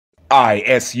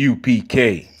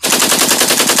I.S.U.P.K.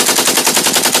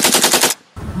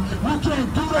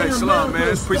 Hey, Shalom, man.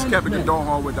 It's Priest Captain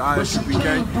Hall with the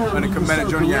I.S.U.P.K. on the Commander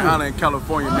Journey Yahanna in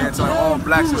California, man. Telling all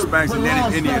blacks, Hispanics, and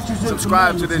Native Indians,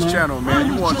 subscribe to this channel,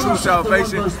 man. You want true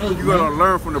salvation, you're going to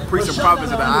learn from the priests and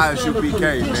prophets of the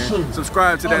I.S.U.P.K, man.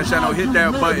 Subscribe to that channel, hit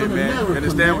that button, man.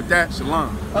 Understand with that?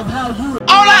 Shalom. All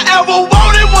I ever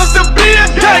wanted was to be a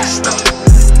gangster.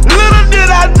 Little did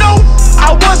I know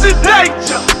I was in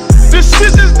danger.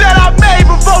 Decisions that I made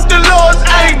provoked the Lord's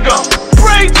anger.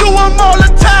 Prayed to him all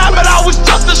the time, but I was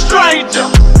just a stranger.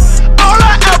 All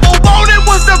I ever wanted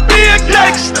was to be a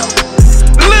gangster.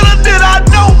 Little did I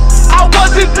know I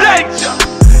was in danger.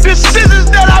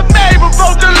 Decisions that I made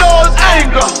provoked the Lord's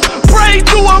anger. Prayed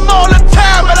to him all the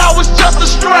time, but I was just a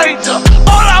stranger.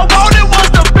 All I wanted was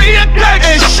to be a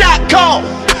gangster. And shot call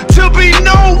to be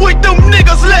known with them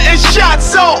niggas letting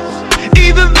shots off.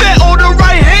 Either that or the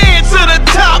right hand to the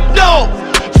top dog.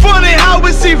 Funny how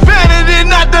we see vanity,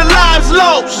 not the lives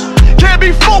lost. Can't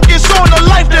be focused on a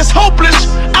life that's hopeless.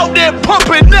 Out there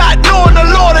pumping, not knowing the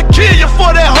Lord will kill you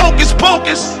for that hocus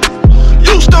pocus.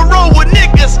 Used to roll with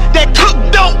niggas that cook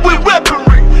dope with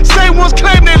weaponry. Same ones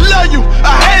claim they love you.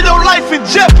 I had no life in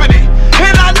jeopardy.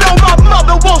 And I know my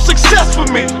mother wants success for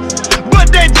me.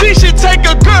 But that G should take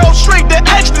a girl straight to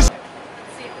ecstasy.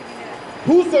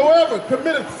 Whosoever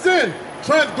committeth sin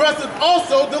transgresseth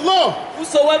also the law.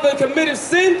 Whosoever committeth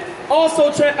sin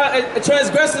also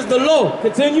transgresses the law.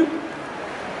 Continue.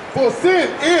 For sin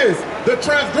is the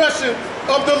transgression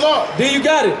of the law. There you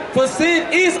got it. For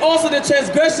sin is also the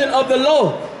transgression of the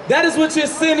law. That is what your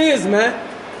sin is, man.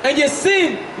 And your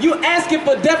sin, you asking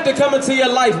for death to come into your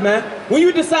life, man. When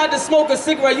you decide to smoke a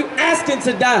cigarette, you asking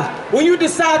to die. When you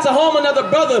decide to harm another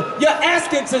brother, you're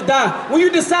asking to die. When you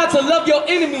decide to love your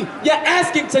enemy, you're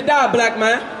asking to die, black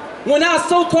man. When our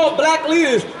so-called black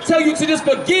leaders tell you to just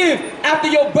forgive after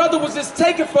your brother was just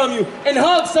taken from you and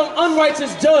hug some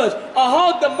unrighteous judge or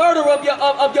hug the murderer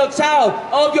of your child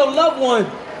or of your loved one,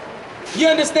 you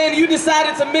understand you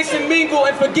decided to mix and mingle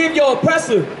and forgive your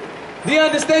oppressor. Do you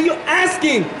understand? You're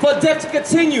asking for death to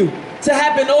continue to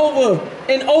happen over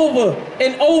and over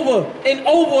and over and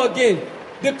over again.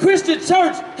 The Christian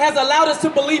church has allowed us to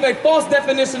believe a false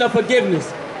definition of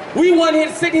forgiveness. We want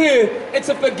to sit here and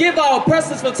to forgive our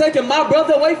oppressors for taking my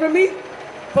brother away from me,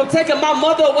 for taking my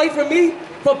mother away from me,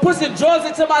 for pushing drugs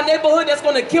into my neighborhood that's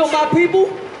going to kill my people.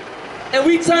 And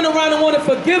we turn around and want to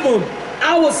forgive them.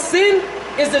 Our sin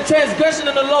is the transgression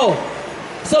of the law.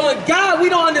 So in God, we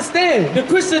don't understand. The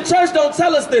Christian church don't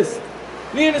tell us this.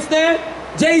 You understand?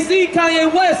 Jay-Z,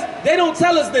 Kanye West, they don't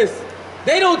tell us this.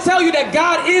 They don't tell you that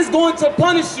God is going to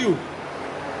punish you.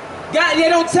 They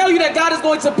don't tell you that God is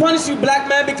going to punish you, black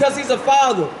man, because he's a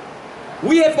father.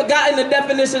 We have forgotten the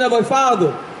definition of a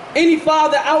father. Any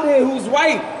father out here who's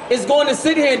right is going to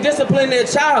sit here and discipline their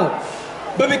child.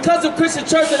 But because of Christian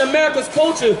church and America's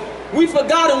culture, we've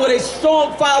forgotten what a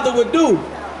strong father would do.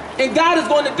 And God is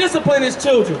going to discipline his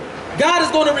children. God is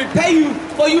going to repay you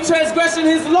for you transgressing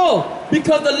his law,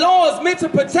 because the law is meant to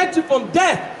protect you from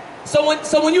death. So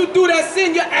when you do that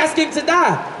sin, you're asking to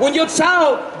die. When your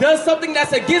child does something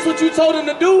that's against what you told him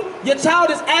to do, your child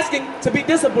is asking to be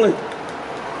disciplined.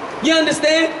 You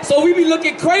understand? So we be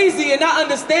looking crazy and not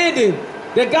understanding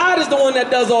that God is the one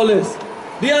that does all this.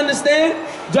 Do you understand?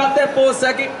 Drop that for a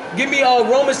second. Give me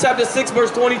Romans chapter 6,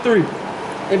 verse 23.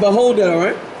 And behold that, all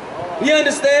right? You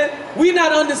understand? We're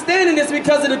not understanding this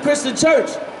because of the Christian church.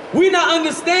 We're not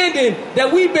understanding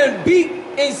that we've been beat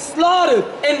and slaughtered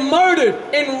and murdered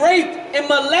and raped and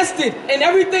molested and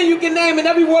everything you can name and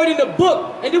every word in the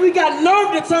book. And then we got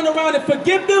nerve to turn around and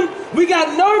forgive them. We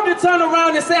got nerve to turn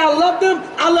around and say, I love them.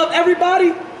 I love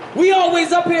everybody. We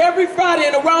always up here every Friday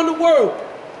and around the world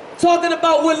talking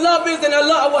about what love is and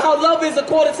how love is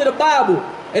according to the Bible.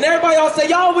 And everybody all say,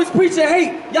 y'all always preaching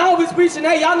hate. Y'all always preaching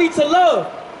hate. Y'all need to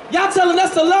love. Y'all telling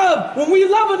us to love when we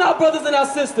loving our brothers and our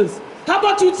sisters. How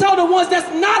about you tell the ones that's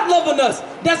not loving us,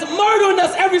 that's murdering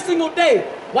us every single day?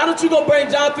 Why don't you go bring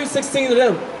John 3:16 to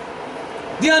them?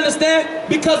 Do you understand?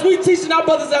 Because we teaching our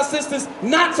brothers and our sisters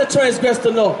not to transgress the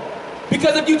law.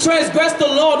 Because if you transgress the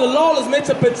law is meant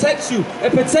to protect you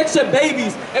and protect your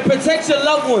babies and protect your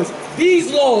loved ones.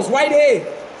 These laws right here,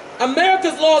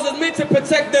 America's laws is meant to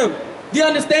protect them. Do you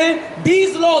understand?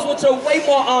 These laws, which are way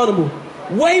more honorable,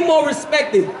 way more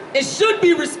respected, and should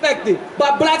be respected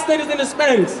by blacks, natives, and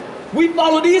Hispanics. We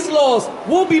follow these laws,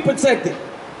 we'll be protected.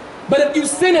 But if you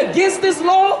sin against this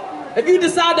law, if you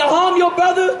decide to harm your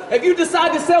brother, if you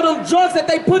decide to sell them drugs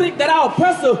that our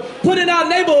oppressor put in our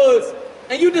neighborhoods,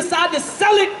 and you decide to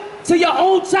sell it to your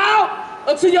own child,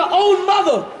 or to your own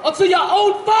mother, or to your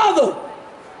own father,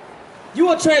 You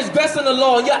are transgressing the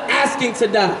law and you're asking to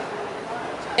die.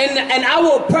 And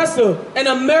our oppressor in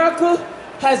America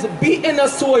has beaten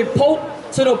us to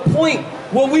the point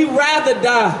where we rather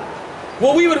die.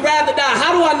 Where we would rather die.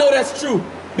 How do I know that's true?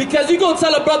 Because you gonna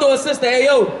tell a brother or sister, hey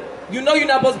yo, you know you're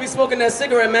not supposed to be smoking that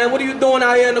cigarette, man. What are you doing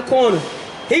out here in the corner?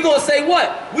 He gonna say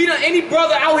what? Any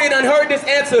brother out here done heard this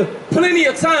answer plenty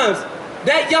of times.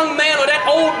 That young man or that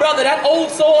old brother, that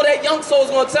old soul, that young soul is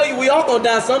gonna tell you we all gonna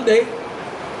die someday.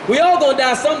 We all gonna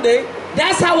die someday.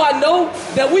 That's how I know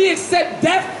that we accept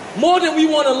death more than we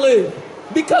wanna live.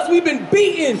 Because we've been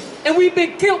beaten and we've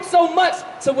been killed so much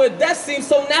to where death seems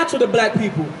so natural to black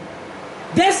people.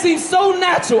 Death seems so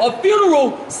natural. A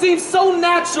funeral seems so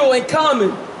natural and common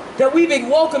that we've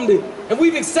welcomed it and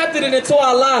we've accepted it into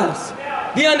our lives.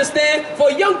 Do you understand? For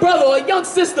a young brother or a young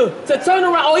sister to turn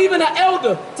around, or even an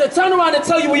elder, to turn around and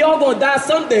tell you we all gonna die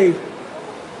someday.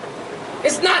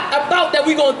 It's not about that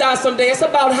we're gonna die someday. It's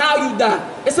about how you die.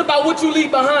 It's about what you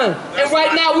leave behind. And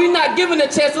right now, we're not given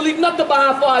a chance to leave nothing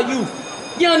behind for our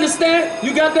youth. You understand?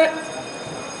 You got that?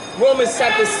 Romans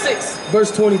chapter 6,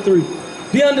 verse 23.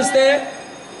 Do you understand?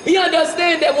 You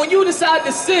understand that when you decide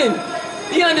to sin,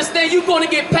 you understand you're going to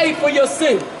get paid for your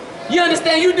sin. You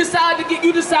understand? You decide to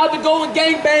go and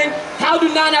gangbang. How do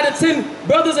 9 out of 10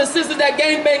 brothers and sisters that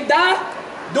gangbang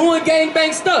die? Doing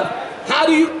gangbang stuff. How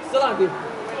do you?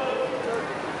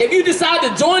 If you decide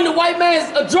to join the white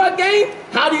man's drug gang,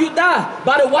 how do you die?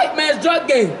 By the white man's drug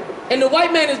gang. And the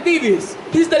white man is devious.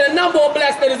 He's done a number of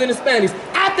blacks, status, and Hispanics.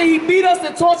 After he beat us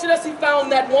and tortured us, he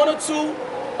found that one or two,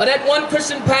 or that one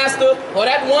Christian pastor, or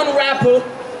that one rapper,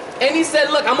 and he said,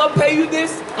 look, I'm gonna pay you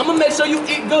this, I'm gonna make sure you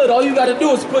eat good. All you gotta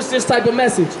do is push this type of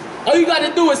message. All you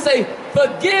gotta do is say,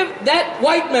 forgive that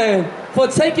white man for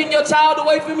taking your child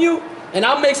away from you, and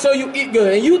I'll make sure you eat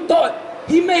good. And you thought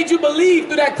he made you believe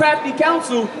through that crafty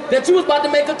counsel that you was about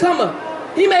to make a come up.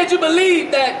 He made you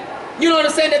believe that, you know what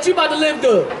I'm saying, that you about to live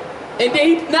good. And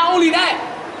then not only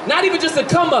that, not even just a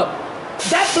come up,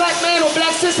 that black man or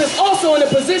black sister is also in a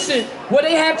position where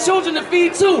they have children to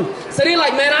feed too. So they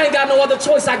like, man, I ain't got no other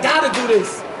choice. I gotta do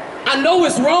this. I know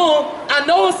it's wrong. I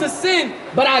know it's a sin,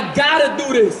 but I gotta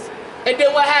do this. And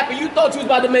then what happened? You thought you was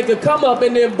about to make a come up,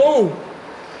 and then boom,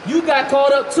 you got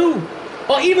caught up too.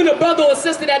 Or even a brother or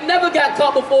sister that never got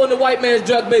caught before in the white man's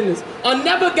drug business, or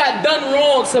never got done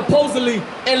wrong supposedly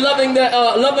and loving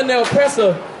their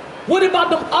oppressor. What about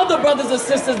them other brothers and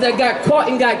sisters that got caught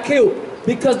and got killed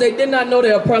because they did not know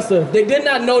their oppressor? They did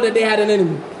not know that they had an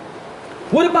enemy.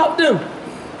 What about them?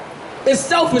 It's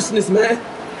selfishness, man.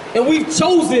 And we've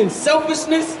chosen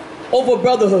selfishness over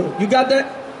brotherhood. You got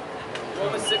that?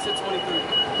 Romans 6 and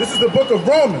 23. This is the book of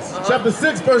Romans, chapter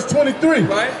 6, verse 23.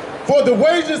 Right? For the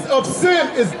wages of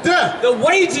sin is death. The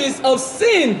wages of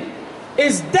sin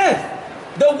is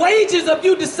death. The wages of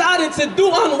you deciding to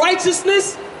do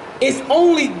unrighteousness is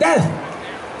only death.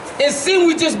 And sin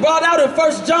we just brought out in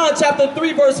 1 John chapter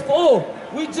 3 verse 4.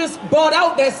 We just brought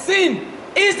out that sin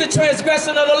is the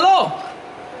transgression of the law.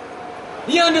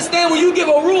 You understand, when you give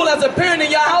a rule as a parent in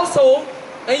your household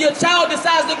and your child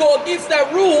decides to go against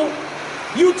that rule,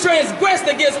 you transgressed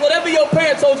against whatever your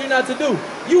parent told you not to do.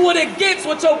 You went against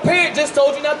what your parent just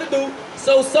told you not to do.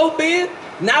 So be it,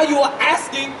 now you are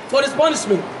asking for this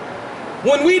punishment.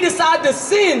 When we decide to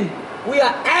sin, we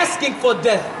are asking for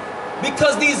death.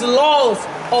 Because these laws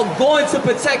are going to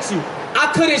protect you.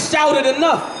 I couldn't shout it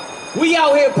enough. We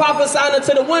out here prophesying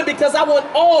unto the wind because I want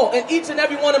all and each and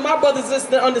every one of my brothers and sisters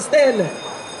to understand that.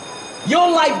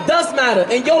 Your life does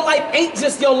matter, and your life ain't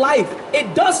just your life.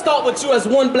 It does start with you as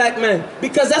one black man,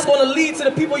 because that's going to lead to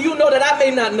the people you know that I may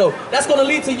not know. That's going to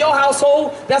lead to your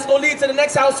household. That's going to lead to the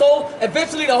next household.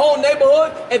 Eventually the whole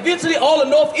neighborhood. Eventually all the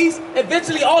Northeast.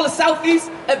 Eventually all the Southeast.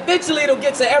 Eventually it'll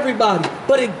get to everybody.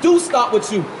 But it do start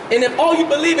with you. And if all you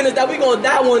believe in is that we're going to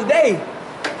die one day,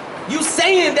 you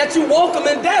saying that you welcome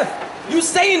in death. You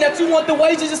saying that you want the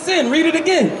wages of sin. Read it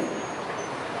again.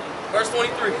 Verse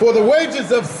 23. For the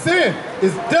wages of sin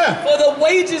is death. For the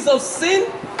wages of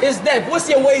sin is death. What's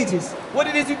your wages? What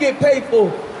it is you get paid for?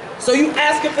 So you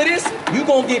asking for this, you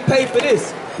gonna get paid for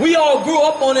this. We all grew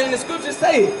up on it, and the scriptures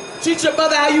say it. Treat your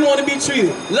brother how you want to be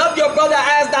treated. Love your brother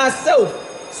as thyself.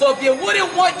 So if you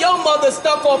wouldn't want your mother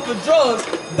stuck off the drugs,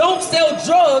 don't sell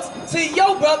drugs to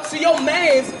your brother, to your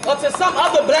man's, or to some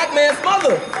other black man's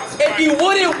mother. If you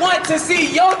wouldn't want to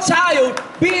see your child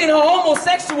being a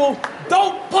homosexual,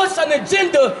 don't push an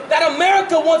agenda that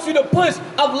America wants you to push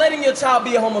of letting your child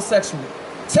be a homosexual.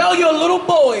 Tell your little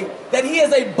boy that he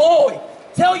is a boy.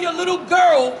 Tell your little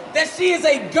girl that she is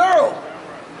a girl.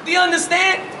 Do you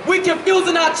understand? We're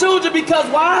confusing our children because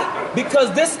why?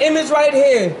 Because this image right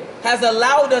here has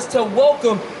allowed us to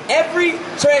welcome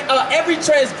every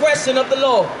transgression of the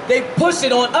law, they push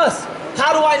it on us.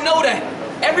 How do I know that?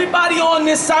 Everybody on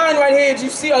this sign right here, as you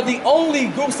see, are the only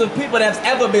groups of people that's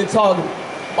ever been targeted.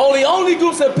 Only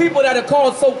groups of people that are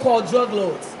called so-called drug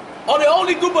lords. Or the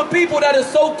only group of people that are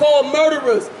so-called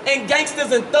murderers and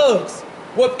gangsters and thugs.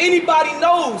 Well, if anybody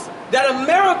knows that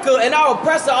America and our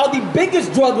oppressor are the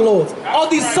biggest drug lords, are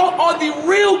the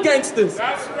real gangsters.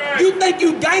 That's right. You think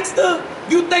you gangster?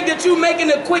 You think that you making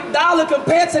a quick dollar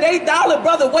compared to their dollar?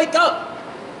 Brother, wake up.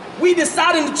 We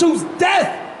deciding to choose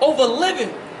death over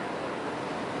living.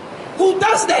 Who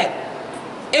does that?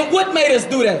 And what made us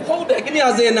do that? Hold that. Give me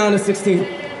Isaiah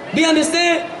 9:16. Do you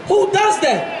understand? Who does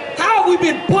that? How have we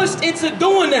been pushed into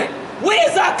doing that?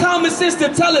 Where's our common sense to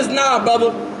tell us, nah,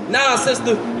 brother? Nah,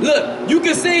 sister. Look, you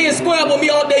can sit and square up with me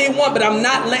all day you want, but I'm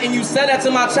not letting you sell that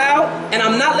to my child, and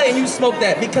I'm not letting you smoke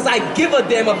that because I give a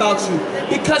damn about you.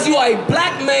 Because you are a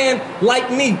black man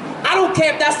like me. I don't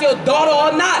care if that's your daughter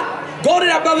or not. Go to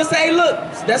that brother and say, hey, look,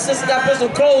 that sister got put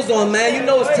some clothes on, man. You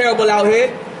know it's terrible out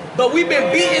here. But we've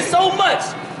been beaten so much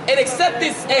and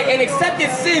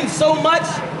accepted sin so much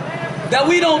that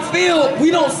we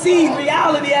don't see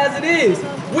reality as it is.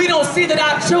 We don't see that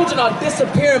our children are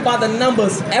disappearing by the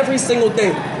numbers every single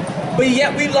day. But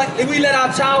yet we let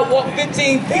our child walk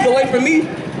 15 feet away from me?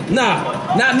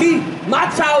 Nah, not me. My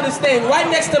child is staying right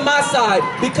next to my side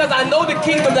because I know the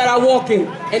kingdom that I walk in.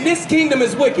 And this kingdom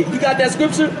is wicked. You got that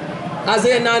scripture?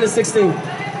 Isaiah 9:16.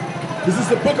 This is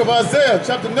the book of Isaiah,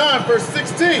 chapter 9, verse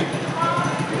 16.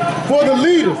 For the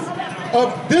leaders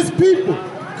of this people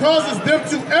causes them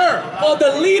to err. For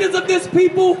the leaders of this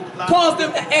people cause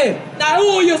them to err. Now, who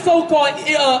are your so-called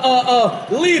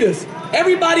leaders?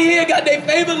 Everybody here got their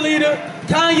favorite leader.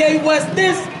 Kanye West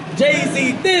this,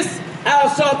 Jay-Z this, Al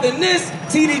Sharpton this,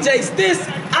 TD Jakes this.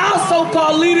 Our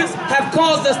so-called leaders have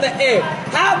caused us to err.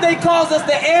 How have they caused us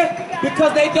to err?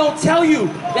 Because they don't tell you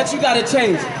that you got to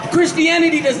change.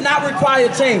 Christianity does not require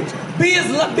change.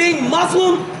 Being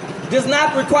Muslim does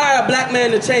not require a black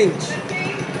man to change.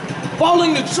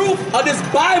 Following the truth of this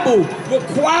Bible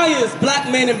requires black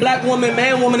men and black women,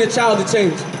 man, woman, and child to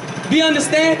change. Do you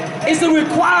understand? It's a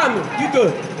requirement. You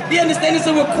good. Do you understand? It's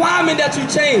a requirement that you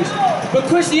change. But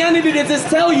Christianity does just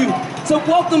tell you to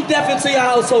welcome death into your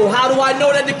household. How do I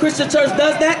know that the Christian church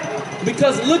does that?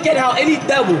 Because look at how any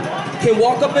devil can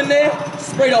walk up in there,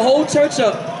 spray the whole church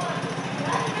up.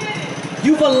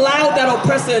 You've allowed that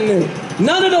oppressor in there.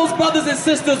 None of those brothers and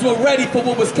sisters were ready for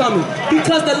what was coming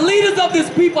because the leaders of this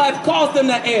people have caused them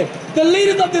to err. The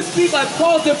leaders of this people have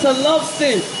caused them to love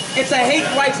sin and to hate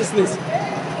righteousness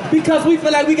because we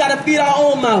feel like we got to feed our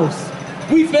own mouths.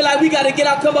 We feel like we got to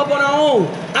come up on our own.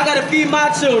 I got to feed my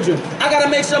children. I got to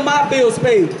make sure my bills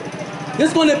paid.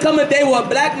 There's going to come a day where a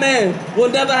black man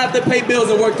will never have to pay bills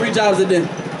and work 3 jobs a day.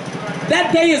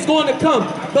 That day is going to come.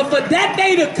 But for that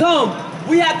day to come,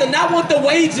 we have to not want the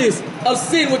wages of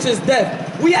sin, which is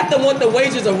death. We have to want the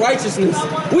wages of righteousness.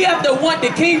 We have to want the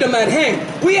kingdom at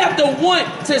hand. We have to want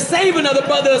to save another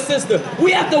brother or sister.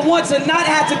 We have to want to not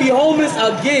have to be homeless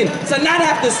again, to not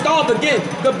have to starve again.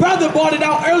 The brother brought it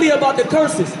out earlier about the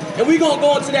curses, and we're going to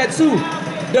go into that too.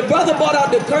 The brother brought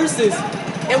out the curses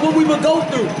and what we would go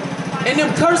through. And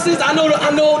them curses, I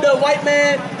know the white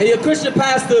man and your Christian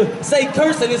pastor say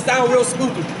curse and it sounds real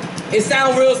spooky. It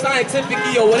sounds real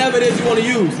scientific-y or whatever it is you want to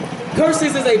use.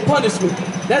 Curses is a punishment.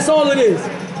 That's all it is.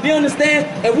 Do you understand?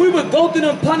 And we would go through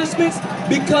them punishments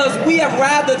because we have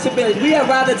rather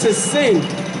to sin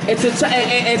and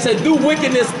to do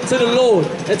wickedness to the Lord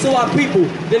and to our people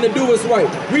than to do what's right.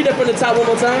 Read that from the top one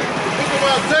more time. Book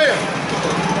of Isaiah,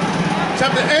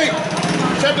 chapter 8,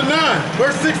 chapter 9,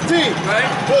 verse 16. Right.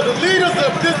 For the leaders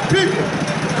of this people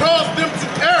cause them to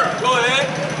err. Go ahead.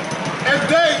 And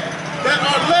they that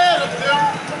are led of them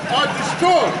are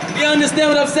destroyed. You understand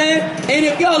what I'm saying? And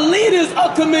if your leaders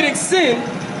are committing sin,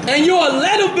 and you are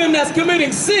led of them that's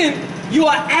committing sin, you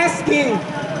are asking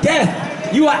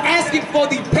death. You are asking for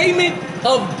the payment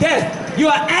of death. You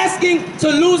are asking to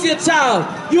lose your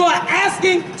child. You are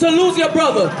asking to lose your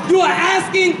brother. You are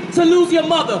asking to lose your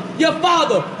mother, your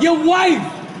father, your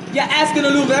wife. You're asking to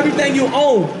lose everything you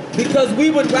own because we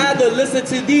would rather listen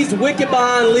to these wicked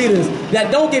behind leaders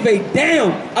that don't give a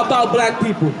damn about black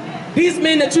people. These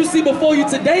men that you see before you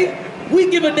today, we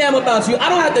give a damn about you. I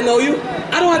don't have to know you.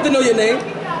 I don't have to know your name.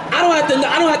 I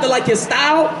don't have to like your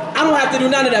style. I don't have to do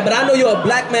none of that, but I know you're a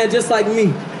black man just like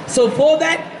me. So for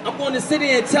that, I'm going to sit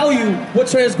here and tell you what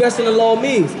transgressing the law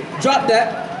means. Drop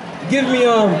that. Give me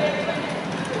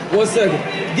 1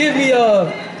 second. Give me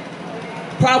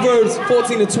Proverbs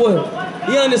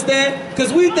 14:12. You understand?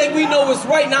 Because we think we know what's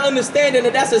right, not understanding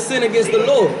that that's a sin against the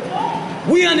Lord.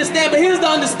 We understand, but here's the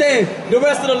understand the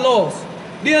rest of the laws.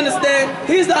 Do you understand?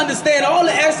 Here's the understand. All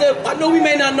the answer, I know we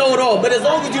may not know it all, but as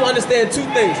long as you understand two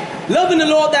things. Loving the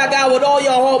Lord thy God with all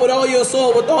your heart, with all your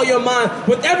soul, with all your mind,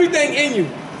 with everything in you.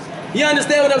 You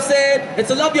understand what I'm saying? And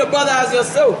to love your brother as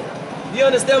yourself. You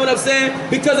understand what I'm saying?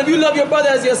 Because if you love your brother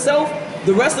as yourself,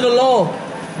 the rest of the law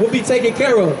will be taken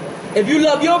care of. If you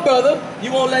love your brother,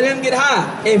 you won't let him get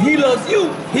high. If he loves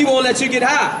you, he won't let you get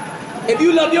high. If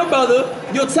you love your brother,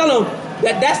 you'll tell him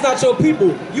that that's not your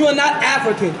people. You are not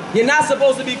African. You're not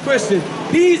supposed to be Christian.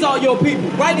 These are your people,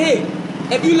 right here.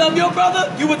 If you love your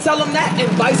brother, you would tell him that, and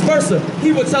vice versa.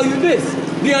 He would tell you this.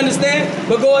 Do you understand?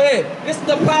 But go ahead. This is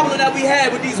the problem that we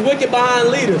had with these wicked behind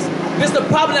leaders. This is the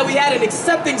problem that we had in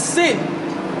accepting sin,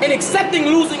 and accepting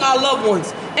losing our loved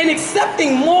ones, and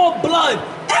accepting more blood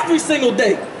every single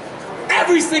day.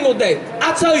 Every single day.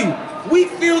 I tell you, we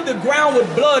fill the ground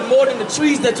with blood more than the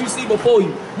trees that you see before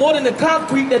you, more than the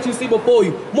concrete that you see before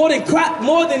you, more than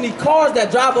the cars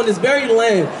that drive on this very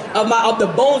land of the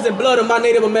bones and blood of my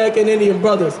Native American Indian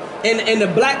brothers, and the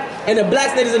blacks,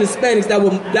 natives, and Hispanics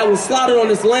that were slaughtered on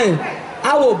this land.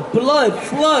 Our blood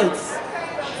floods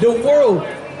the world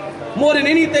more than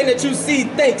anything that you see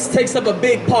takes up a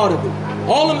big part of it.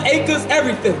 All them acres,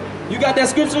 everything. You got that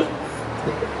scripture?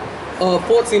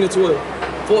 14 to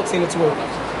 12. 14 to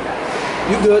 12.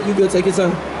 You good, take your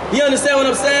time. You understand what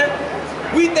I'm saying?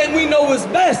 We think we know what's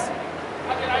best.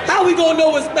 How we gonna know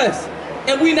what's best?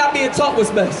 And we not being taught what's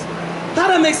best. How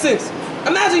that make sense?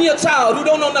 Imagine your child who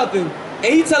don't know nothing, and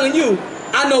he telling you,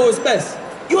 I know what's best.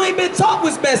 You ain't been taught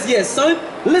what's best yet, son.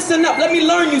 Listen up, let me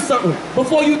learn you something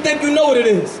before you think you know what it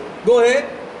is. Go ahead.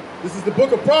 This is the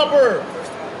book of Proverbs,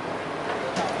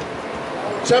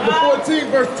 chapter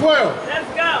 14, verse 12.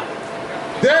 Let's go.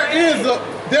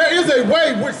 There is a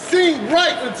way which seems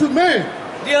right unto man.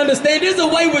 Do you understand? There's a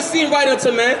way which seems right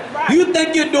unto man. You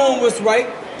think you're doing what's right.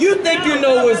 You think you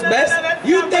know what's best.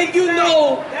 You think you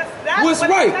know what's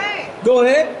right. Go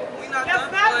ahead.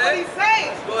 That's not what he's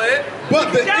saying. Go ahead.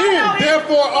 But the end,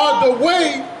 therefore, are the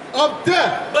way of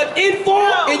death. But in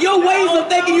your ways of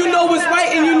thinking you know what's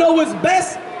right and you know what's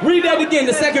best, read that again,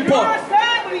 the second part.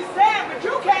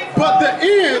 But the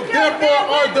end, therefore,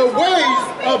 are the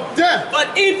ways of death.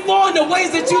 But in the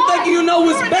ways that you think you know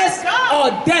what's best are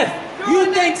death.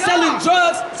 You think selling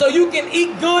drugs so you can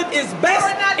eat good is best?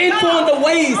 In the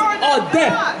ways are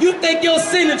death. You think your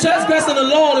sin and transgressing the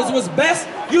law is what's best?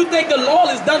 You think the law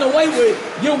is done away with?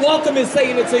 You're welcoming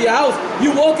Satan into your house.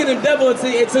 You welcoming the devil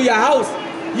into your house.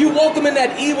 You welcoming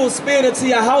that evil spirit into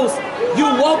your house. You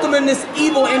welcoming this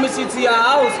evil image into your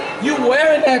house. You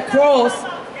wearing that cross.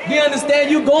 Do you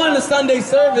understand? You going to Sunday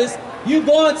service. You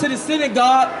going to the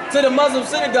synagogue, to the Muslim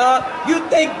synagogue. You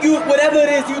think whatever it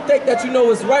is, you think that you know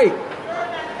is right.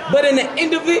 But in the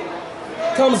end of it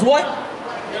comes what?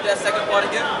 Read that second part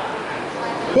again.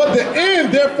 But the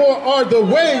end, therefore, are the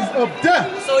ways of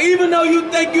death. So even though you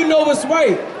think you know what's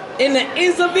right, in the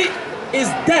ends of it is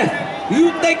death.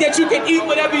 You think that you can eat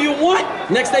whatever you want.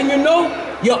 Next thing you know,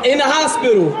 you're in the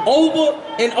hospital over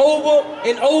and over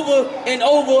and over and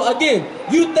over again.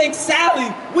 You think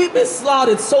Sally, we've been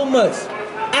slaughtered so much.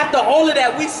 After all of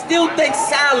that, we still think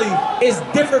Sally is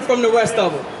different from the rest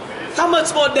of them. How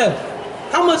much more death?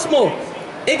 How much more?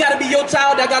 It gotta be your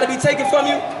child that gotta be taken from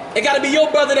you. It gotta be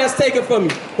your brother that's taken from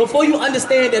you. Before you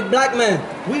understand that, black man,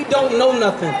 we don't know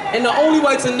nothing. And the only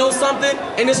way to know something,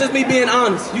 and this is me being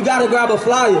honest, you gotta grab a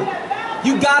flyer.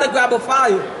 You gotta grab a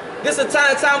flyer. This is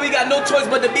a time we got no choice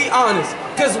but to be honest.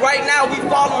 Because right now we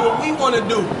follow what we want to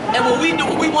do. And when we do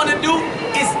what we want to do,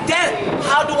 it's death.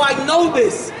 How do I know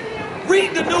this?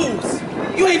 Read the news.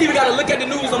 You ain't even got to look at the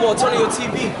news no more. Turn on your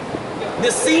TV.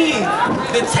 The scene,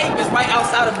 the tape is right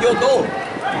outside of your door.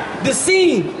 The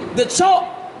scene, the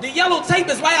chalk, the yellow tape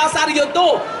is right outside of your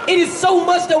door. It is so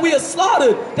much that we are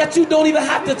slaughtered that you don't even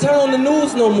have to turn on the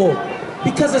news no more.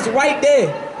 Because it's right there.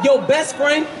 Your best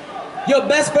friend,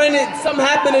 something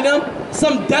happened to them,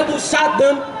 some devil shot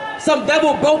them, some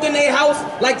devil broke in their house,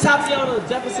 like Tatiana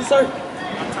Jefferson, sir.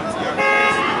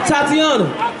 Tatiana.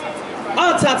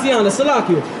 Aunt Tatiana,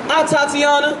 Salakia. Aunt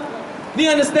Tatiana, do you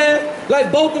understand?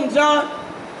 Like Botham John,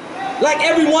 like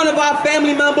every one of our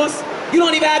family members, you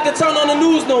don't even have to turn on the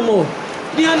news no more.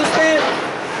 Do you understand?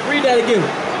 Read that again.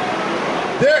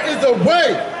 There is a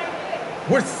way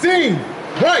which seems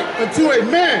right unto a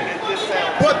man,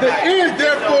 but the end,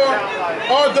 therefore,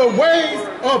 are the ways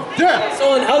of death.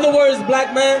 So in other words,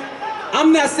 black man,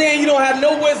 I'm not saying you don't have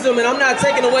no wisdom, and I'm not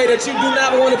taking away that you do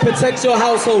not want to protect your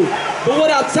household. But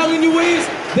what I'm telling you is,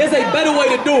 there's a better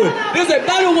way to do it. There's a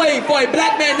better way for a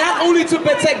black man not only to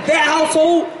protect their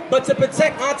household, but to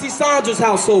protect Auntie Sandra's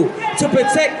household, to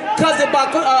protect Cousin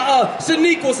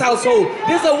Shaniqua's household.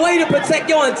 There's a way to protect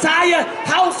your entire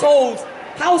households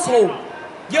household.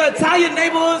 Your entire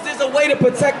neighborhoods, there's a way to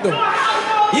protect them.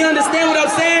 You understand what I'm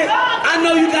saying? I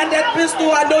know you got that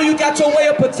pistol, I know you got your way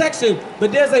of protection,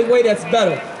 but there's a way that's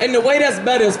better. And the way that's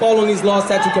better is following these laws,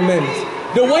 statutes, commandments.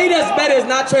 The way that's better is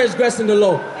not transgressing the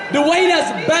law. The way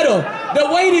that's better,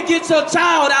 the way to get your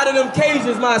child out of them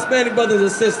cages, my Hispanic brothers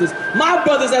and sisters, my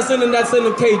brothers that's in them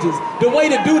cages, the way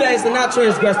to do that is to not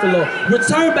transgress the law.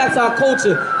 Return back to our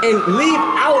culture and leave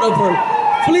out of her.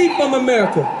 Flee from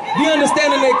America. Do you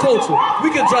understand in their culture?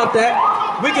 We could drop that.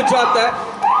 We could drop that.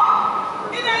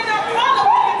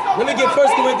 Let me get 1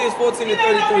 Corinthians 14 and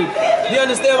 33. Do you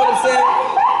understand what I'm saying?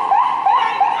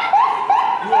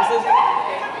 You want to say something?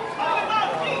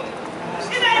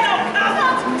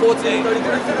 14, 33.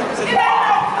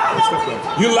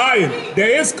 You're lying.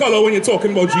 There is color when you're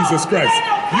talking about Jesus Christ.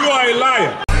 You are a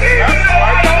liar.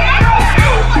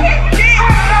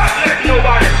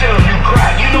 Nobody tell you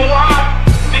crack. You know why?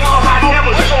 Because I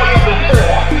never saw you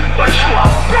before. But you are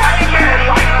a black man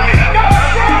like me.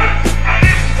 And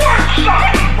it's worth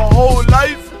something. My whole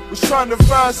life was trying to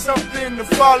find something to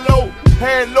follow.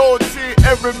 Had loyalty,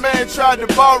 every man tried to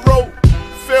borrow.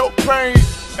 Felt pain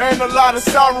and a lot of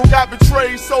sorrow. Got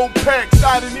betrayed, so packed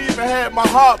I didn't even have my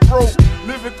heart broke.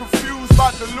 Living confused,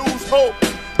 about to lose hope.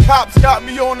 Cops got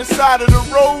me on the side of the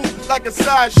road like a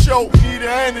sideshow. Need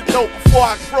an antidote before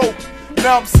I croak.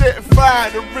 Now I'm setting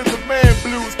fire to rhythm man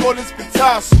blues, call this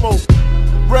guitar smoke.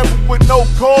 Rebel with no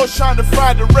cause, trying to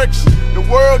find direction. The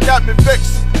world got me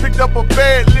vexed. Picked up a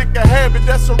bad liquor habit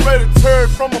that's hereditary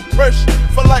from oppression.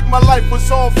 Felt like my life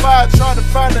was on fire, trying to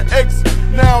find an exit.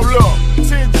 Now look,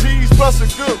 10 G's plus a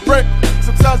good wreck.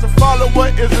 Sometimes a follower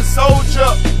is a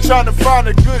soldier, trying to find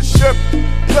a good shepherd.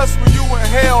 Plus when you in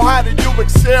hell, how do you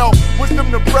excel?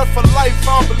 Wisdom the breath of life,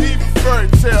 I don't believe in fairy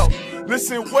tale.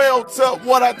 Listen well to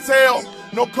what I tell.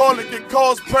 No calling can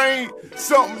cause pain.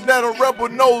 Something that a rebel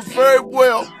knows very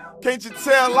well. Can't you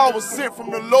tell I was sent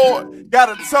from the Lord? Got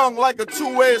a tongue like a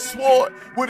two-edged sword. With